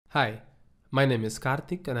Hi, my name is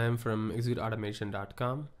Karthik and I am from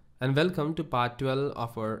executeautomation.com, and welcome to part 12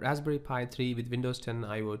 of our Raspberry Pi 3 with Windows 10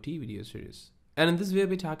 IoT video series. And in this video,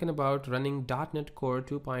 we'll be talking about running .NET Core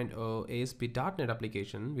 2.0 ASP.NET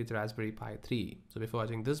application with Raspberry Pi 3. So before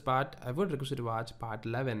watching this part, I would request you to watch part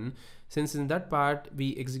 11, since in that part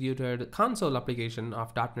we executed console application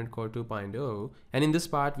of .NET Core 2.0, and in this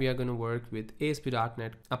part we are going to work with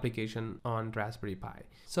ASP.NET application on Raspberry Pi.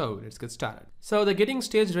 So let's get started. So the getting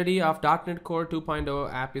stage ready of .NET Core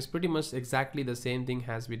 2.0 app is pretty much exactly the same thing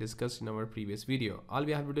as we discussed in our previous video. All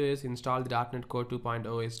we have to do is install the .NET Core 2.0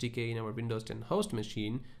 SDK in our Windows 10 host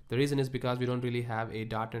machine. The reason is because we don't really have a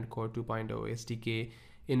 .NET Core 2.0 SDK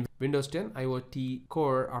in Windows 10 IoT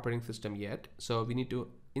Core operating system yet. So we need to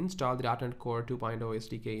install the .NET Core 2.0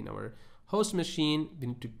 SDK in our host machine. We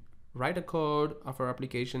need to write a code of our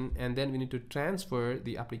application, and then we need to transfer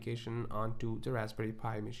the application onto the Raspberry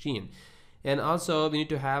Pi machine. And also we need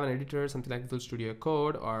to have an editor, something like Visual Studio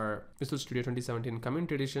Code or Visual Studio 2017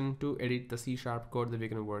 Community Edition, to edit the C# code that we're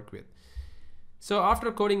going to work with. So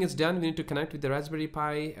after coding is done, we need to connect with the Raspberry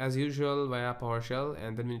Pi as usual via PowerShell,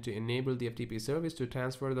 and then we need to enable the Ftp service to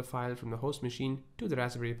transfer the file from the host machine to the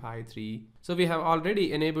Raspberry Pi 3. So we have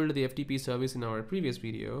already enabled the Ftp service in our previous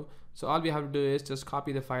video. So all we have to do is just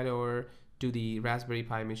copy the file over to the Raspberry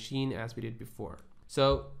Pi machine as we did before.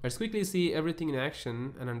 So let's quickly see everything in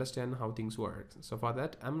action and understand how things work. So for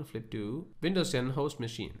that, I'm going to flip to Windows 10 host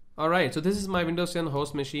machine. Alright, so this is my Windows 10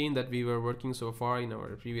 host machine that we were working so far in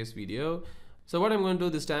our previous video. So what I'm going to do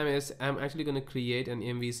this time is I'm actually going to create an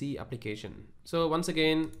MVC application. So once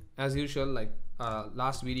again, as usual, like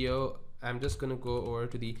last video, I'm just going to go over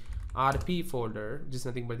to the RP folder, which is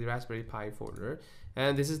nothing but the Raspberry Pi folder.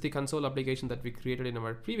 And this is the console application that we created in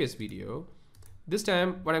our previous video. This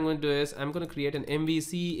time, what I'm going to do is I'm going to create an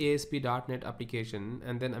MVC ASP.NET application,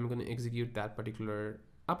 and then I'm going to execute that particular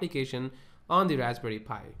application on the Raspberry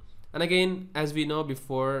Pi. And again, as we know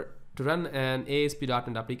before, to run an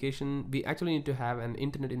ASP.NET application, we actually need to have an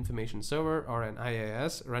Internet Information Server or an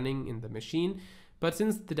IIS running in the machine. But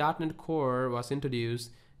since the .NET Core was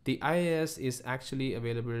introduced, the IIS is actually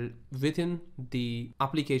available within the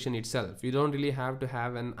application itself. You don't really have to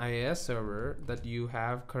have an IIS server that you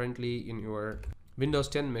have currently in your Windows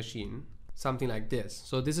 10 machine, something like this.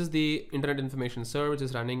 So this is the Internet Information Server which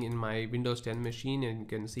is running in my Windows 10 machine, and you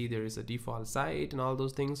can see there is a default site and all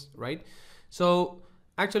those things, right? So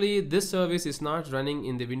actually, this service is not running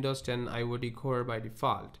in the Windows 10 IoT Core by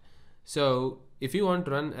default. So if you want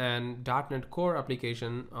to run an .NET Core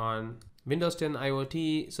application on Windows 10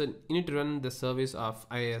 IoT, so you need to run the service of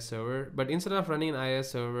IIS server. But instead of running an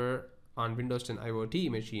IIS server on Windows 10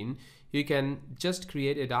 IoT machine, you can just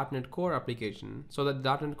create a .NET Core application, so that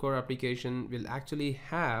the .NET Core application will actually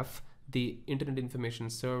have the Internet Information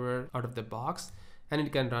Server out of the box, and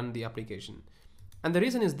it can run the application. And the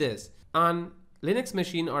reason is this: on Linux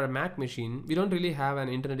machine or a Mac machine, we don't really have an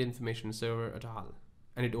Internet Information Server at all,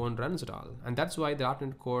 and it won't run at all. And that's why the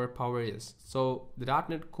 .NET Core power is. So the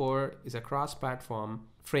 .NET Core is a cross-platform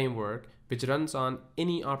framework which runs on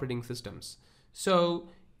any operating systems. So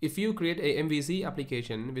if you create a MVC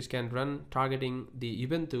application which can run targeting the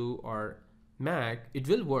Ubuntu or Mac, it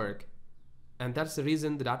will work. And that's the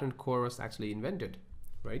reason the .NET Core was actually invented,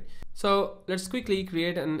 right? So let's quickly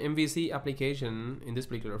create an MVC application in this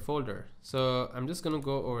particular folder. So I'm just going to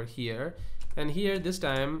go over here, and here this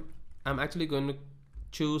time I'm actually going to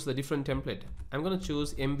choose the different template. I'm going to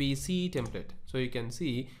choose Mvc Template. So you can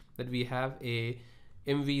see that we have a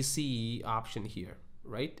MVC option here,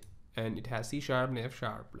 right? And it has C# and F#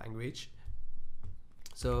 language.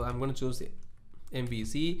 So I'm going to choose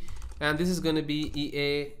MVC, and this is going to be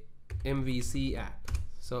EA MVC app.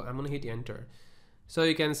 So I'm going to hit enter. So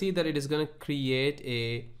you can see that it is going to create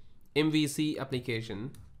a MVC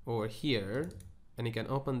application over here, and you can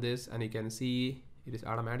open this and you can see it is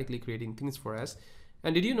automatically creating things for us.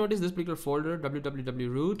 And did you notice this particular folder,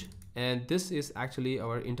 www.root, and this is actually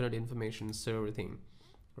our Internet Information Server thing,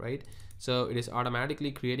 right? So it is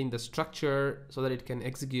automatically creating the structure so that it can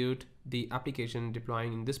execute the application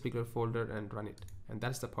deploying in this particular folder and run it. And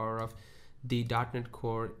that's the power of the .NET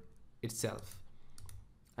Core itself.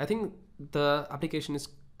 I think the application is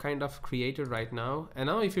kind of created right now, and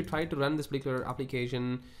now if you try to run this particular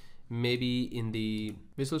application maybe in the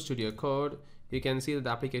Visual Studio Code, you can see that the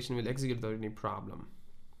application will execute without any problem.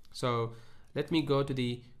 So let me go to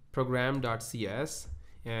the program.cs,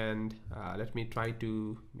 and let me try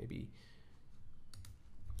to maybe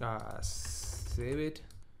save it.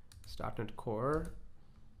 .NET Core.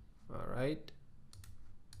 All right.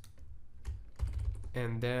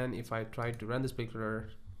 And then if I try to run this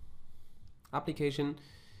particular application,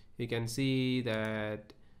 you can see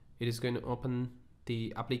that It is going to open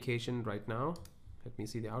the application right now. Let me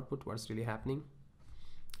see the output, what's really happening.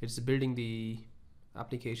 It's building the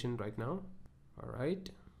application right now. All right,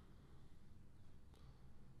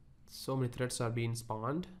 so many threads are being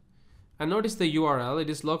spawned, and notice the URL. It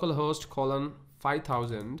is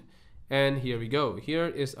localhost:5000, and here we go. Here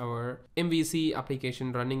is our MVC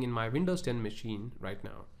application running in my Windows 10 machine right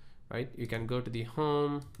now. Right, you can go to the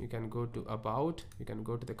home, you can go to about, you can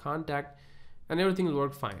go to the contact, and everything will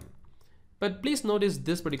work fine. But please notice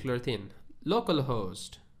this particular thing,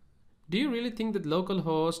 localhost. Do you really think that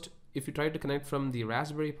localhost, if you try to connect from the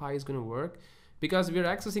Raspberry Pi, is going to work? Because we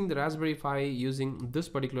are accessing the Raspberry Pi using this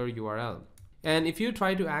particular URL. And if you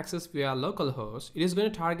try to access via localhost, it is going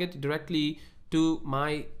to target directly to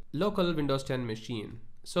my local Windows 10 machine.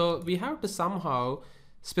 So we have to somehow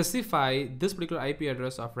specify this particular IP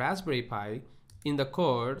address of Raspberry Pi in the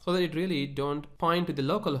code so that it really don't point to the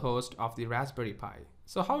local host of the Raspberry Pi.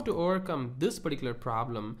 So how to overcome this particular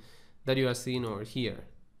problem that you are seeing over here?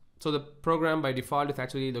 So the program by default is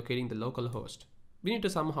actually locating the local host. We need to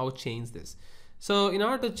somehow change this. So in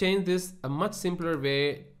order to change this, a much simpler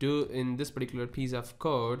way to in this particular piece of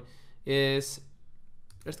code is,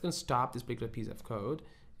 let's go stop this particular piece of code,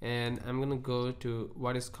 and I'm gonna go to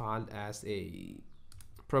what is called as a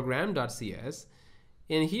program.cs.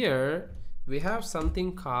 In here we have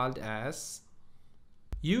something called as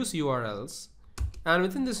use URLs, and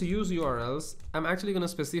within this use URLs I'm actually going to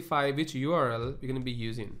specify which URL we're going to be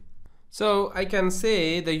using. So I can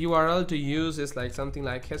say the URL to use is like something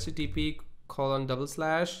like http://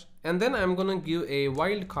 and then I'm going to give a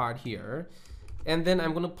wildcard here, and then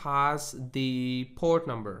I'm going to pass the port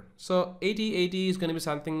number. So 8080 is going to be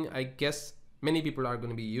something I guess many people are going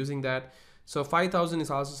to be using that. So 5000 is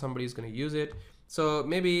also somebody is going to use it. So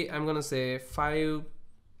maybe I'm going to say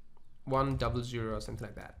 5100 or something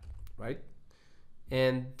like that, right?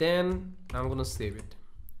 And then I'm going to save it,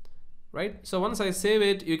 right? So once I save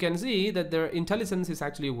it, you can see that the IntelliSense is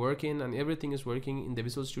actually working and everything is working in the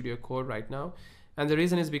Visual Studio Code right now. And the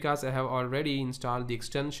reason is because I have already installed the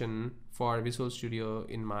extension for Visual Studio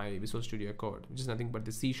in my Visual Studio Code, which is nothing but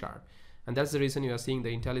the C#. And that's the reason you are seeing the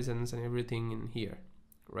IntelliSense and everything in here,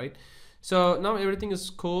 right? So now everything is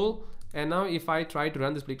cool, and now if I try to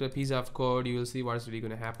run this particular piece of code, you will see what's really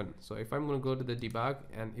going to happen. So if I'm going to go to the debug,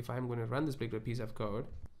 and if I'm going to run this particular piece of code,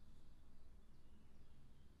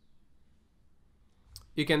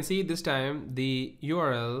 you can see this time the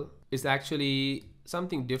URL is actually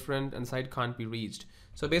something different and site can't be reached.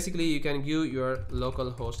 So basically you can give your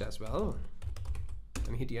local host as well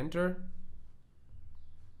and hit enter,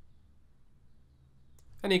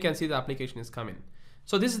 and you can see the application is coming.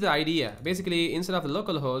 So this is the idea. Basically, instead of the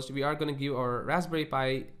local host, we are going to give our Raspberry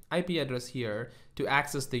Pi IP address here to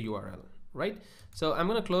access the URL, right? So I'm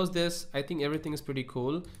going to close this. I think everything is pretty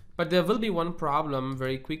cool, but there will be one problem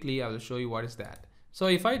very quickly. I will show you what is that. So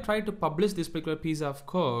if I try to publish this particular piece of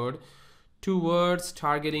code towards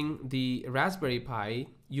targeting the Raspberry Pi,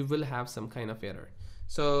 you will have some kind of error.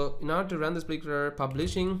 So in order to run this particular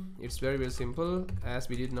publishing, it's very, very simple. As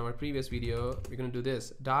we did in our previous video, we're going to do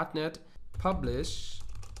this .NET publish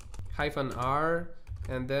 -r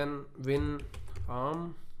and then win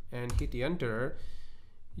and hit enter.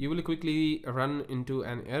 You will quickly run into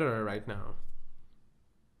an error right now.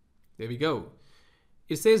 There we go.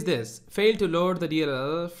 It says this, failed to load the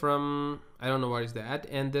DLL from, I don't know what is that,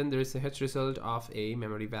 and then there is a H result of a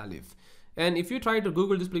memory value. And if you try to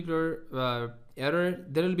Google this particular error,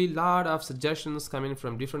 there will be a lot of suggestions coming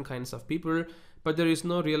from different kinds of people, but there is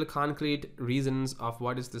no real concrete reasons of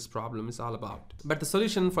what is this problem is all about. But the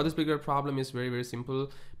solution for this particular problem is very, very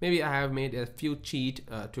simple. Maybe I have made a few cheat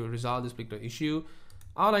to resolve this particular issue.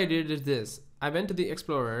 All I did is this, I went to the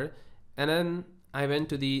Explorer, and then I went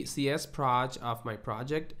to the CS proj of my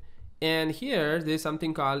project, and here there's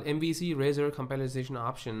something called MVC Razor compilation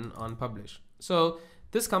option on publish. So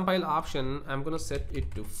this compile option, I'm gonna set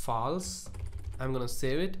it to false. I'm gonna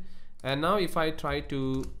save it, and now if I try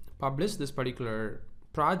to publish this particular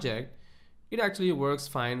project, it actually works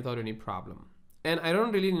fine without any problem. And I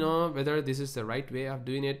don't really know whether this is the right way of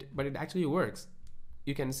doing it, but it actually works.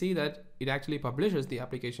 You can see that it actually publishes the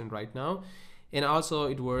application right now, and also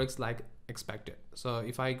it works like expected. So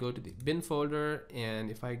if I go to the bin folder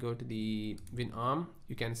and if I go to the bin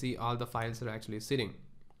you can see all the files are actually sitting,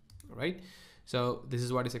 right? So this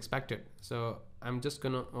is what is expected. So I'm just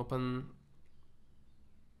gonna open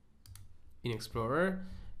in Explorer,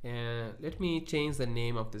 and let me change the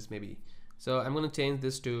name of this maybe. So I'm going to change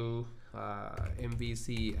this to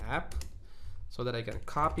MVC app so that I can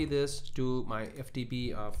copy this to my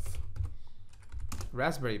FTP of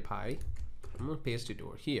Raspberry Pi. I'm going to paste it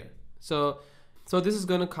over here. So So this is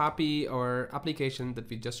going to copy our application that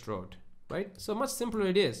we just wrote, right? So much simpler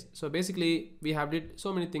it is. So basically we have did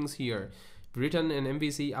so many things here. We've written an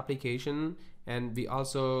MVC application, and we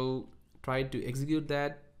also tried to execute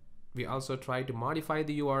that. We also tried to modify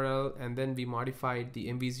the URL, and then we modified the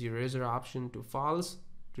MVC eraser option to false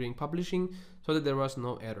during publishing so that there was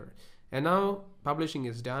no error. And now publishing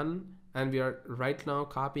is done, and we are right now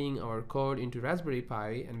copying our code into Raspberry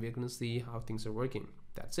Pi, and we're going to see how things are working.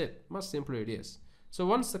 That's it. Much simpler it is. So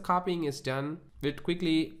once the copying is done, we'll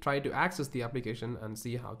quickly try to access the application and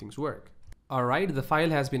see how things work. Alright, the file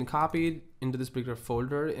has been copied into this particular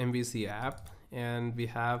folder, MVC app, and we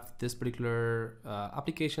have this particular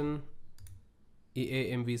application,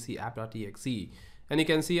 EA Mvc app.exe. And you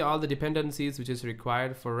can see all the dependencies which is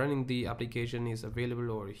required for running the application is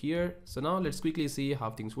available over here. So now let's quickly see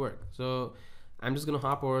how things work. So I'm just going to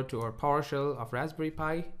hop over to our PowerShell of Raspberry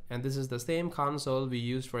Pi, and this is the same console we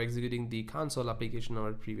used for executing the console application in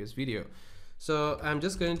our previous video. So I'm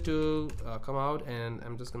just going to come out, and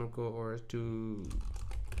I'm just going to go over to,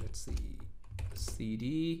 let's see,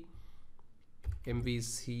 cd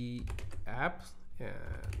mvc app and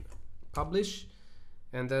publish,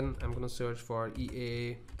 and then I'm going to search for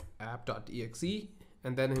ea app.exe,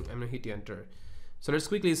 and then I'm going to hit enter. So let's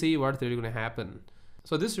quickly see what's really going to happen.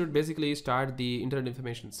 So this should basically start the Internet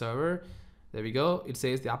Information Server. There we go. It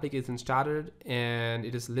says the application started, and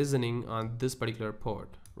it is listening on this particular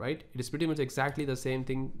port, right? It is pretty much exactly the same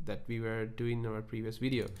thing that we were doing in our previous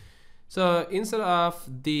video. So instead of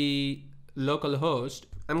the local host,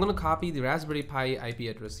 I'm going to copy the Raspberry Pi IP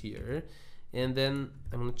address here, and then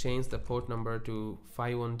I'm going to change the port number to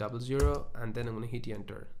 5100, and then I'm going to hit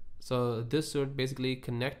enter. So this should basically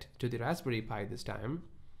connect to the Raspberry Pi this time.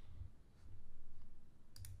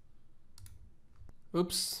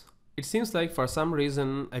 Oops, it seems like for some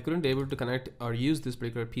reason I couldn't be able to connect or use this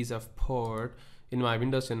particular piece of port in my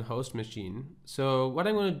Windows 10 host machine. So what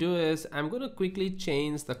I'm going to do is I'm going to quickly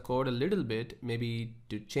change the code a little bit, maybe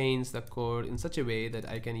to change the code in such a way that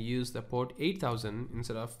I can use the port 8000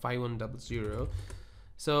 instead of 5100.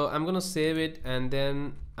 So I'm going to save it, and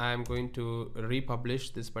then I'm going to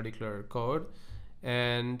republish this particular code,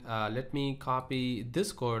 and let me copy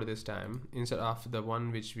this code this time instead of the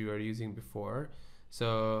one which we were using before.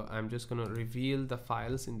 So I'm just going to reveal the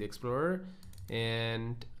files in the Explorer,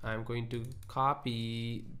 and I'm going to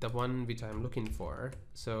copy the one which I'm looking for.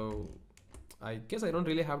 So I guess I don't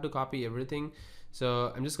really have to copy everything,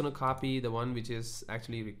 so I'm just going to copy the one which is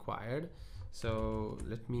actually required. So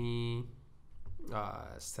let me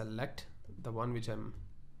select the one which I'm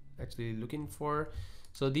actually looking for.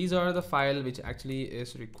 So these are the file which actually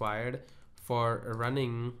is required for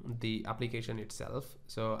running the application itself.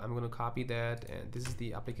 So I'm going to copy that, and this is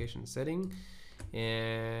the application setting.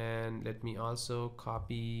 And let me also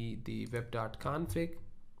copy the web.config,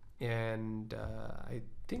 and I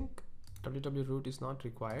think www is not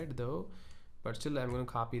required though, but still I'm going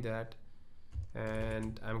to copy that,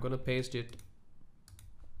 and I'm going to paste it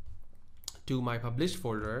to my published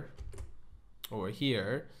folder over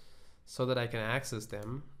here so that I can access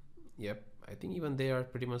them. Yep, I think even they are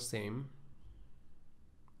pretty much same.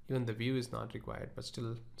 Even the view is not required, but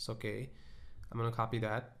still it's okay. I'm going to copy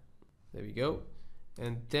that. There we go.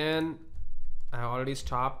 And then I already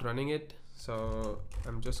stopped running it, so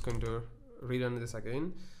I'm just going to rerun this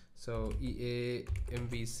again. So ea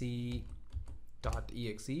mvc.exe.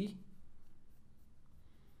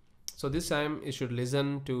 So this time it should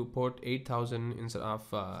listen to port 8000 instead of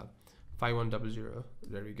 5100.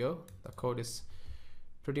 There we go. The code is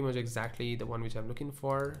pretty much exactly the one which I'm looking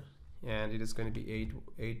for, and it is going to be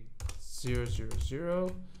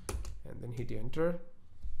 88000, and then hit enter.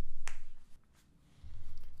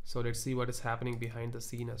 So let's see what is happening behind the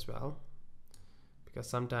scene as well, because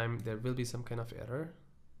sometimes there will be some kind of error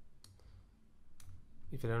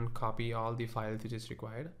if you don't copy all the files which is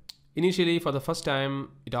required. Initially, for the first time,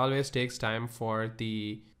 it always takes time for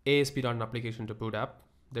the ASP.NET application to boot up.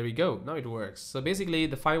 There we go, now it works. So basically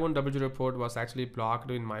the 5100 port was actually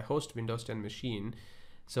blocked in my host Windows 10 machine.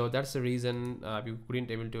 So that's the reason we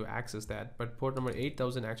couldn't able to access that, but port number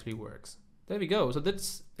 8000 actually works. There we go. So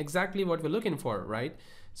that's exactly what we're looking for, right?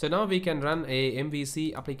 So now we can run a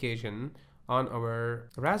MVC application on our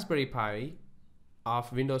Raspberry Pi of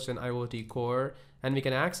Windows 10 IoT Core, and we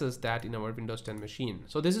can access that in our Windows 10 machine.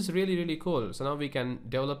 So this is really, really cool. So now we can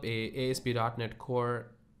develop a ASP.NET Core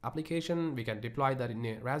application. We can deploy that in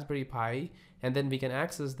a Raspberry Pi, and then we can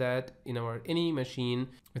access that in our any machine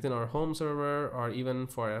within our home server, or even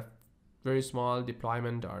for a very small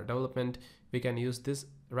deployment or development, we can use this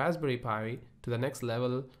Raspberry Pi to the next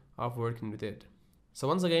level of working with it. So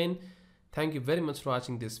once again, thank you very much for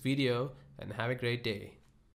watching this video, and have a great day.